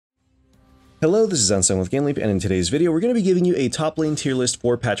Hello, this is Unsung with GameLeap, and in today's video, we're going to be giving you a top lane tier list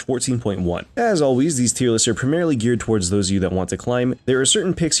for patch 14.1. As always, these tier lists are primarily geared towards those of you that want to climb. There are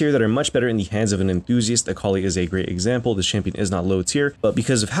certain picks here that are much better in the hands of an enthusiast. Akali is a great example. This champion is not low tier, but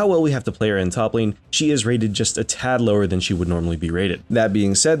because of how well we have to play her in top lane, she is rated just a tad lower than she would normally be rated. That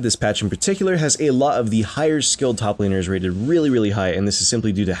being said, this patch in particular has a lot of the higher skilled top laners rated really high, and this is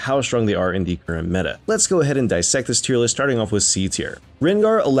simply due to how strong they are in the current meta. Let's go ahead and dissect this tier list, starting off with C tier.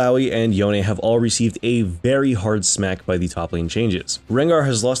 Rengar, Illaoi, and Yone have all received a very hard smack by the top lane changes. Rengar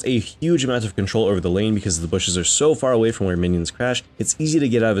has lost a huge amount of control over the lane because the bushes are so far away from where minions crash, it's easy to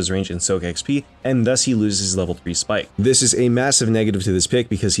get out of his range and soak XP, and thus he loses his level 3 spike. This is a massive negative to this pick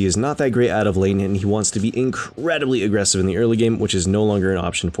because he is not that great out of lane and he wants to be incredibly aggressive in the early game, which is no longer an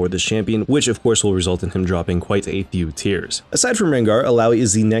option for this champion, which of course will result in him dropping quite a few tiers. Aside from Rengar, Illaoi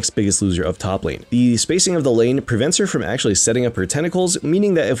is the next biggest loser of top lane. The spacing of the lane prevents her from actually setting up her tentacles,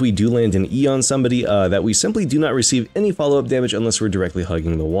 meaning that if we do land an E on somebody, that we simply do not receive any follow-up damage unless we're directly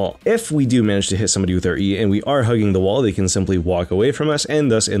hugging the wall. If we do manage to hit somebody with our E and we are hugging the wall, they can simply walk away from us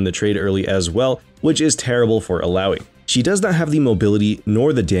and thus end the trade early as well, which is terrible for Illaoi. She does not have the mobility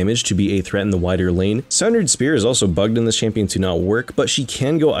nor the damage to be a threat in the wider lane. Sundered Spear is also bugged in this champion to not work, but she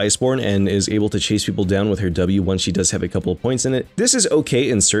can go Iceborne and is able to chase people down with her W once she does have a couple of points in it. This is okay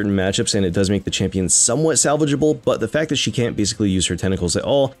in certain matchups and it does make the champion somewhat salvageable, but the fact that she can't basically use her tentacles at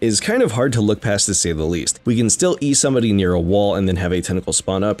all is kind of hard to look past, to say the least. We can still E somebody near a wall and then have a tentacle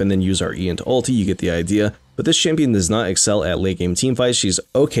spawn up and then use our E into ulti, you get the idea. But this champion does not excel at late game teamfights. She's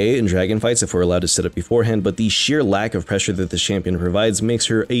okay in dragon fights if we're allowed to set up beforehand, but the sheer lack of pressure that this champion provides makes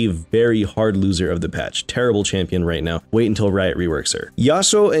her a very hard loser of the patch. Terrible champion right now. Wait until Riot reworks her.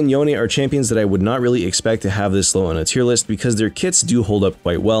 Yasuo and Yone are champions that I would not really expect to have this low on a tier list because their kits do hold up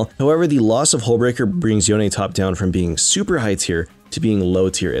quite well. However, the loss of Hullbreaker brings Yone top down from being super high tier to being low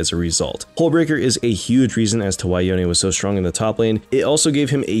tier as a result. Hullbreaker is a huge reason as to why Yone was so strong in the top lane. It also gave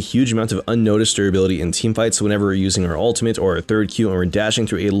him a huge amount of unnoticed durability in teamfights, so whenever we're using our ultimate or our third Q and we're dashing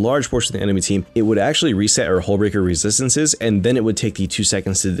through a large portion of the enemy team, it would actually reset our Hullbreaker resistances, and then it would take the 2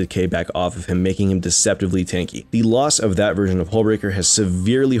 seconds to decay back off of him, making him deceptively tanky. The loss of that version of Hullbreaker has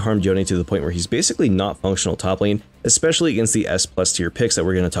severely harmed Yone to the point where he's basically not functional top lane, especially against the S+ tier picks that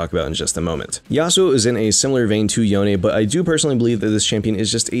we're going to talk about in just a moment. Yasuo is in a similar vein to Yone, but I do personally believe that this champion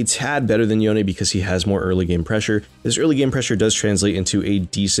is just a tad better than Yone because he has more early game pressure. This early game pressure does translate into a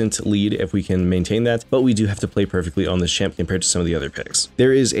decent lead if we can maintain that, but we do have to play perfectly on this champ compared to some of the other picks.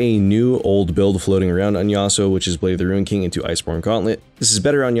 There is a new old build floating around on Yasuo, which is Blade of the Ruined King into Iceborne Gauntlet. This is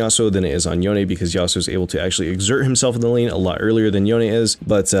better on Yasuo than it is on Yone because Yasuo is able to actually exert himself in the lane a lot earlier than Yone is,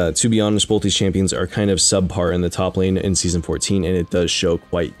 but to be honest, both these champions are kind of subpar in the top lane in Season 14, and it does show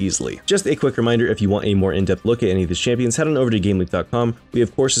quite easily. Just a quick reminder, if you want a more in-depth look at any of these champions, head on over to GameLeap.com. We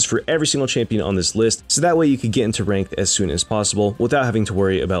have courses for every single champion on this list, so that way you could get into ranked as soon as possible without having to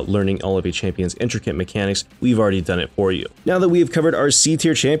worry about learning all of a champion's intricate mechanics. We've already done it for you. Now that we have covered our C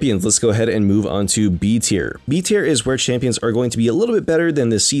tier champions, let's go ahead and move on to B tier. B tier is where champions are going to be a little bit better than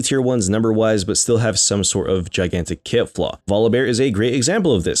the C tier ones number-wise, but still have some sort of gigantic kit flaw. Volibear is a great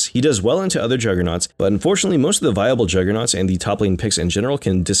example of this. He does well into other juggernauts, but unfortunately most of the viable juggernauts and the top lane picks in general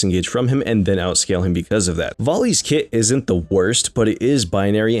can disengage from him and then outscale him because of that. Volley's kit isn't the worst, but it is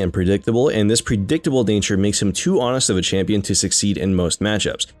binary and predictable, and this predictable nature makes him too honest of a champion to succeed in most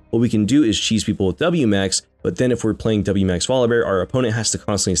matchups. What we can do is cheese people with WMAX, but then if we're playing WMAX Volibear, our opponent has to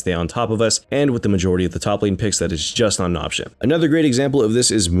constantly stay on top of us, and with the majority of the top lane picks, that is just not an option. Another great example of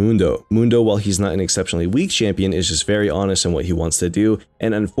this is Mundo. Mundo, while he's not an exceptionally weak champion, is just very honest in what he wants to do,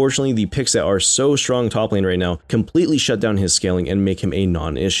 and unfortunately the picks that are so strong top lane right now completely shut down his scaling and make him a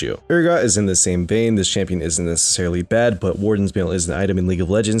non-issue. Urgot is in the same vein. This champion isn't necessarily bad, but Warden's Mail is an item in League of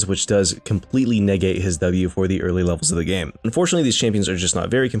Legends, which does completely negate his W for the early levels of the game. Unfortunately, these champions are just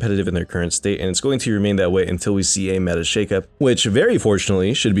not very competitive in their current state, and it's going to remain that way until we see a meta shakeup, which very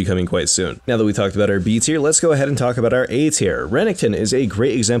fortunately should be coming quite soon. Now that we talked about our B tier, let's go ahead and talk about our A tier. Renekton is a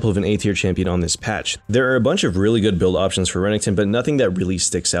great example of an A tier champion on this patch. There are a bunch of really good build options for Renekton, but nothing that really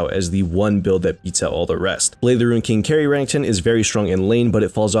sticks out as the one build that beats out all the rest. Blade of the Ruined King carry Renekton is very strong in lane, but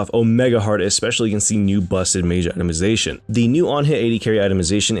it falls off omega hard, especially against the new busted mage itemization. The new on-hit 80 carry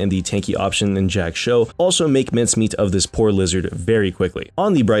itemization and the tanky option in Jack Show also make mincemeat of this poor lizard very quickly.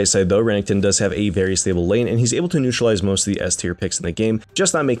 On the bright side though, Renekton does have a very stable lane lane, and he's able to neutralize most of the S tier picks in the game,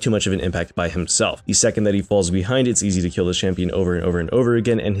 just not make too much of an impact by himself. The second that he falls behind, it's easy to kill the champion over and over and over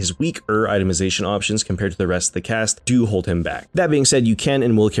again, and his weaker itemization options compared to the rest of the cast do hold him back. That being said, you can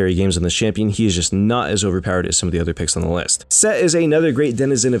and will carry games on this champion. He is just not as overpowered as some of the other picks on the list. Set is another great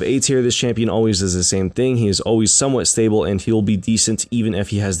denizen of A tier. This champion always does the same thing. He is always somewhat stable, and he will be decent even if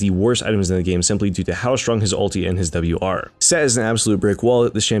he has the worst items in the game simply due to how strong his ulti and his W are. Set is an absolute brick wall.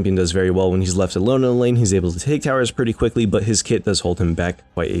 This champion does very well when he's left alone in the lane. He's able to take towers pretty quickly, but his kit does hold him back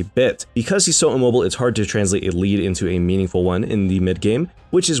quite a bit. Because he's so immobile, it's hard to translate a lead into a meaningful one in the mid game,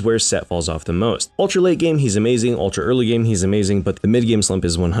 which is where Set falls off the most. Ultra late game, he's amazing. Ultra early game, he's amazing, but the mid game slump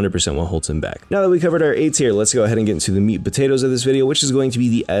is 100% what holds him back. Now that we covered our A tier, let's go ahead and get into the meat and potatoes of this video, which is going to be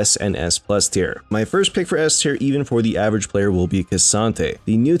the S and S plus tier. My first pick for S tier, even for the average player, will be K'Sante.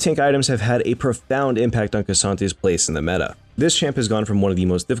 The new tank items have had a profound impact on K'Sante's place in the meta. This champ has gone from one of the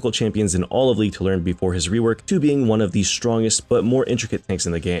most difficult champions in all of League to learn before his rework to being one of the strongest but more intricate tanks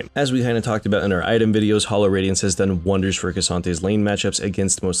in the game. As we kind of talked about in our item videos, Hollow Radiance has done wonders for K'Sante's lane matchups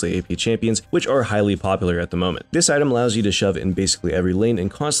against mostly AP champions, which are highly popular at the moment. This item allows you to shove in basically every lane and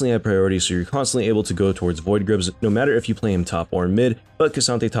constantly have priority, so you're constantly able to go towards Void Grubs no matter if you play him top or mid, but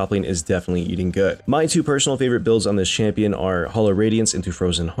K'Sante top lane is definitely eating good. My two personal favorite builds on this champion are Hollow Radiance into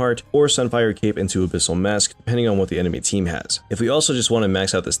Frozen Heart or Sunfire Cape into Abyssal Mask, depending on what the enemy team has. If we also just want to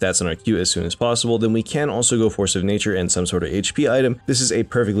max out the stats on our Q as soon as possible, then we can also go Force of Nature and some sort of HP item. This is a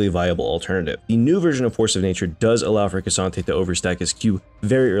perfectly viable alternative. The new version of Force of Nature does allow for K'Sante to overstack his Q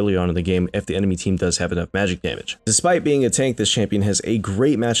very early on in the game if the enemy team does have enough magic damage. Despite being a tank, this champion has a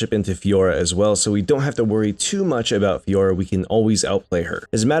great matchup into Fiora as well, so we don't have to worry too much about Fiora. We can always outplay her.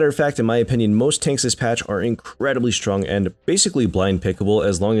 As a matter of fact, in my opinion, most tanks this patch are incredibly strong and basically blind pickable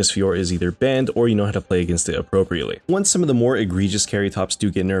as long as Fiora is either banned or you know how to play against it appropriately. Once some of the more egregious carry tops do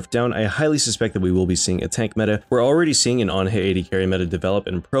get nerfed down, I highly suspect that we will be seeing a tank meta. We're already seeing an on-hit AD carry meta develop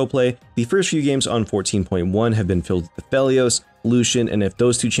in pro play. The first few games on 14.1 have been filled with Aphelios, Lucian, and if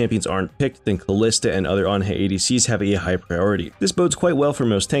those two champions aren't picked, then Kalista and other on-hit ADCs have a high priority. This bodes quite well for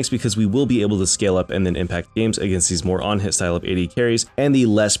most tanks because we will be able to scale up and then impact games against these more on-hit style of AD carries and the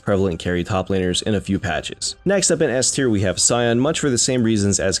less prevalent carry top laners in a few patches. Next up in S tier, we have Sion. Much for the same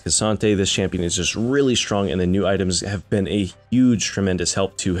reasons as K'Sante, this champion is just really strong and the new items have been a huge, tremendous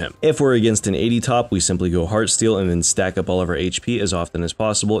help to him. If we're against an AD top, we simply go Heartsteel and then stack up all of our HP as often as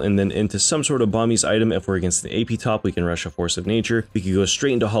possible, and then into some sort of bombies item. If we're against an AP top, we can rush a Force of Nature. We could go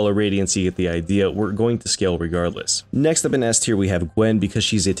straight into Hollow Radiance. You get the idea. We're going to scale regardless. Next up in S tier, we have Gwen because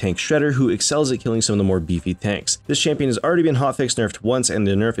she's a tank shredder who excels at killing some of the more beefy tanks. This champion has already been hotfix nerfed once, and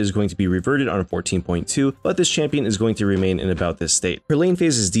the nerf is going to be reverted on 14.2, but this champion is going to remain in about this state. Her lane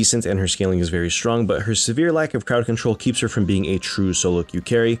phase is decent and her scaling is very strong, but her severe lack of crowd control keeps her from being a true solo queue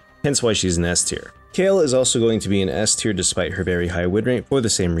carry, hence why she's an S tier. Kayle is also going to be an S tier despite her very high win rate for the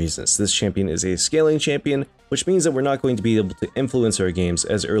same reasons. This champion is a scaling champion, which means that we're not going to be able to influence our games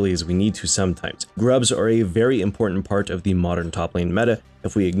as early as we need to sometimes. Grubs are a very important part of the modern top lane meta.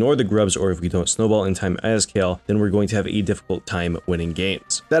 If we ignore the grubs or if we don't snowball in time as Kayle, then we're going to have a difficult time winning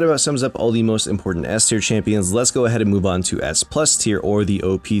games. That about sums up all the most important S tier champions. Let's go ahead and move on to S plus tier or the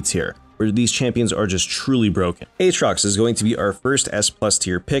OP tier, where these champions are just truly broken. Aatrox is going to be our first S plus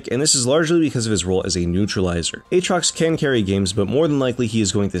tier pick, and this is largely because of his role as a neutralizer. Aatrox can carry games, but more than likely he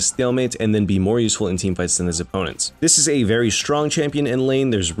is going to stalemate and then be more useful in teamfights than his opponents. This is a very strong champion in lane.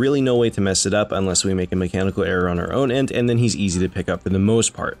 There's really no way to mess it up unless we make a mechanical error on our own end, and then he's easy to pick up for the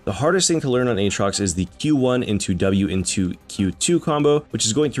most part. The hardest thing to learn on Aatrox is the Q1 into W into Q2 combo, which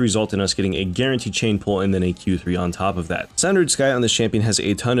is going to result in us getting a guaranteed chain pull and then a Q3 on top of that. Sundered Sky on this champion has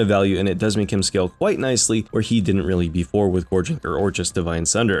a ton of value, and it does make him scale quite nicely where he didn't really before with Gorginker or just Divine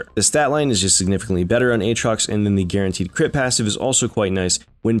Sunder. The stat line is just significantly better on Aatrox, and then the guaranteed crit passive is also quite nice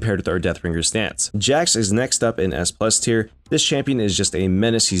when paired with our Deathbringer stance. Jax is next up in S plus tier. This champion is just a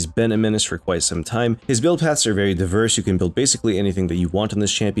menace. He's been a menace for quite some time. His build paths are very diverse. You can build basically anything that you want on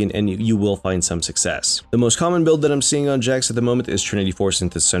this champion and you will find some success. The most common build that I'm seeing on Jax at the moment is Trinity Force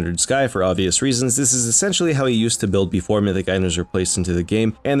into Sundered Sky for obvious reasons. This is essentially how he used to build before mythic items were placed into the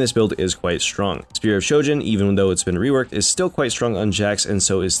game, and this build is quite strong. Spear of Shojin, even though it's been reworked, is still quite strong on Jax, and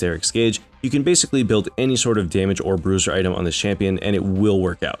so is Steric's Gauge. You can basically build any sort of damage or bruiser item on this champion and it will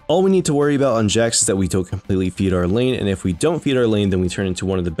work out. All we need to worry about on Jax is that we don't completely feed our lane, and if we don't feed our lane, then we turn into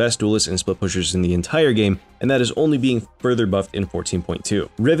one of the best duelists and split pushers in the entire game, and that is only being further buffed in 14.2.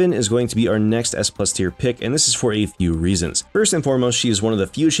 Riven is going to be our next S plus tier pick, and this is for a few reasons. First and foremost, she is one of the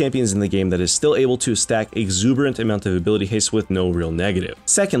few champions in the game that is still able to stack exuberant amount of ability haste with no real negative.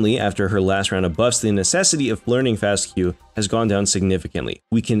 Secondly, after her last round of buffs, the necessity of learning fast Q has gone down significantly.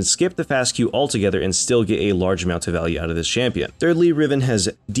 We can skip the fast queue altogether and still get a large amount of value out of this champion. Thirdly, Riven has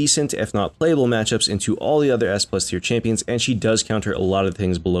decent, if not playable matchups into all the other S+ tier champions, and she does counter a lot of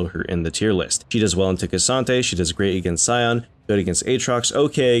things below her in the tier list. She does well into Cassante, she does great against Sion, good against Aatrox,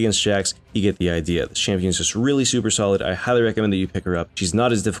 okay against Jax. You get the idea. This champion is just really super solid. I highly recommend that you pick her up. She's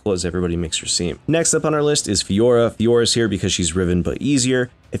not as difficult as everybody makes her seem. Next up on our list is Fiora. Fiora's here because she's Riven but easier.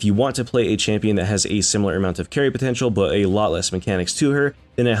 If you want to play a champion that has a similar amount of carry potential but a lot less mechanics to her,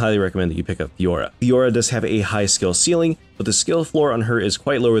 then I highly recommend that you pick up Fiora. Fiora does have a high skill ceiling, but the skill floor on her is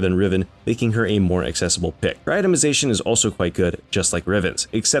quite lower than Riven, making her a more accessible pick. Her itemization is also quite good, just like Riven's,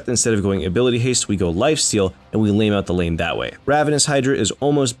 except instead of going ability haste, we go lifesteal and we lame out the lane that way. Ravenous Hydra is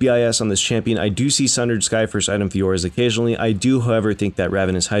almost BIS on this champion. I do see Sundered Sky first item Fiora's occasionally. I do, however, think that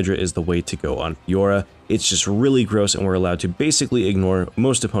Ravenous Hydra is the way to go on Fiora. It's just really gross, and we're allowed to basically ignore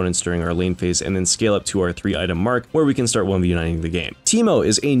most opponents during our lane phase and then scale up to our 3-item mark where we can start 1v9ing the game. Teemo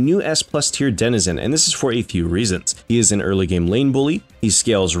is a new S+ tier denizen, and this is for a few reasons. He is an early game lane bully, he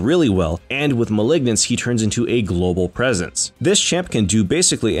scales really well, and with Malignance he turns into a global presence. This champ can do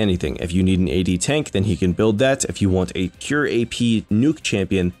basically anything. If you need an AD tank, then he can build that. If you want a pure AP nuke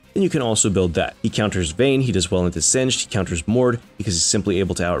champion, then you can also build that. He counters Vayne, he does well into Singed, he counters Mord because he's simply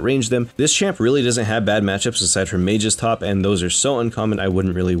able to outrange them. This champ really doesn't have bad matchups aside from Mage's Top, and those are so uncommon I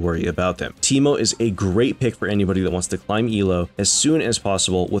wouldn't really worry about them. Teemo is a great pick for anybody that wants to climb elo as soon as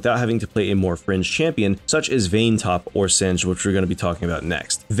possible without having to play a more fringe champion such as Vayne Top or Singed, which we're going to be talking about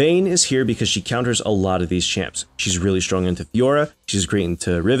next. Vayne is here because she counters a lot of these champs. She's really strong into Fiora, she's great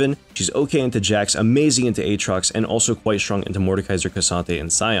into Riven, she's okay into Jax, amazing into Aatrox, and also quite strong into Mordekaiser, Cassante,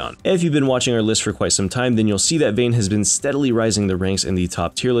 and Sion. If you've been watching our list for quite some time, then you'll see that Vayne has been steadily rising the ranks in the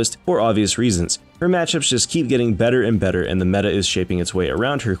top tier list for obvious reasons. Her matchups just keep getting better and better, and the meta is shaping its way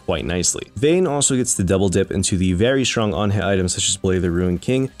around her quite nicely. Vayne also gets to double dip into the very strong on-hit items such as Blade the Ruined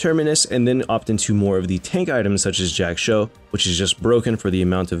King, Terminus, and then opt into more of the tank items such as Jack Show, which is just broken for the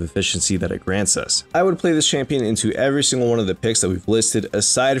amount of efficiency that it grants us. I would play this champion into every single one of the picks that we've listed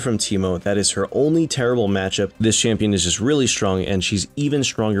aside from Teemo. That is her only terrible matchup. This champion is just really strong, and she's even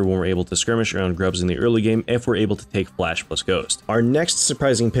stronger when we're able to skirmish around grubs in the early game if we're able to take Flash plus Ghost. Our next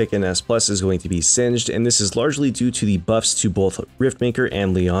surprising pick in S+ is going to be Singed, and this is largely due to the buffs to both Riftmaker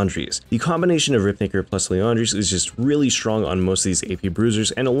and Liandry's. The combination of Riftmaker plus Liandry's is just really strong on most of these AP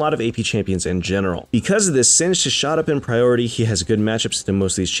bruisers and a lot of AP champions in general. Because of this, Singed has shot up in priority. He has good matchups to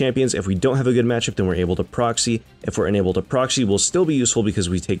most of these champions. If we don't have a good matchup, then we're able to proxy. If we're unable to proxy, we'll still be useful because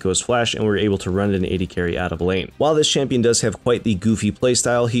we take Ghost Flash and we're able to run an AD carry out of lane. While this champion does have quite the goofy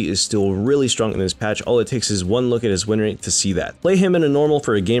playstyle, he is still really strong in this patch. All it takes is one look at his win rate to see that. Play him in a normal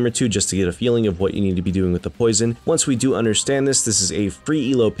for a game or two just to get a feeling of what you need to be doing with the poison. Once we do understand this, this is a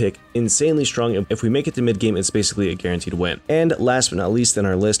free elo pick, insanely strong, and if we make it to mid game, it's basically a guaranteed win. And last but not least in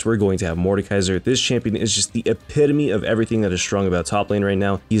our list, we're going to have Mordekaiser. This champion is just the epitome of everything that is strong about top lane right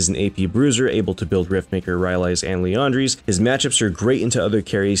now. He is an AP bruiser, able to build Riftmaker, Rylai's, and Liandry's. His matchups are great into other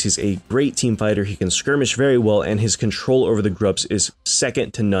carries. He's a great team fighter. He can skirmish very well, and his control over the grubs is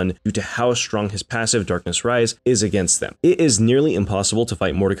second to none due to how strong his passive Darkness Rise is against them. It is nearly impossible to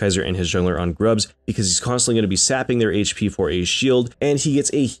fight Mordekaiser and his jungler on grubs because he's constantly going to be sapping their HP for a shield, and he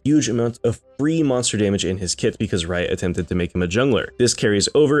gets a huge amount of free monster damage in his kit because Riot attempted to make him a jungler. This carries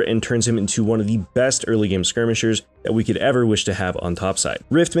over and turns him into one of the best early game skirmishers that we could ever wish to have on topside.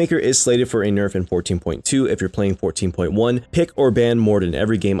 Riftmaker is slated for a nerf in 14.2. If you're playing 14.1, pick or ban Mord in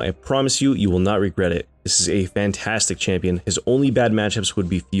every game. I promise you, you will not regret it. This is a fantastic champion. His only bad matchups would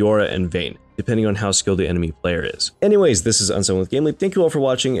be Fiora and Vayne, depending on how skilled the enemy player is. Anyways, this is Unsigned with GameLeap. Thank you all for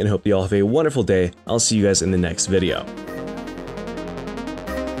watching and hope you all have a wonderful day. I'll see you guys in the next video.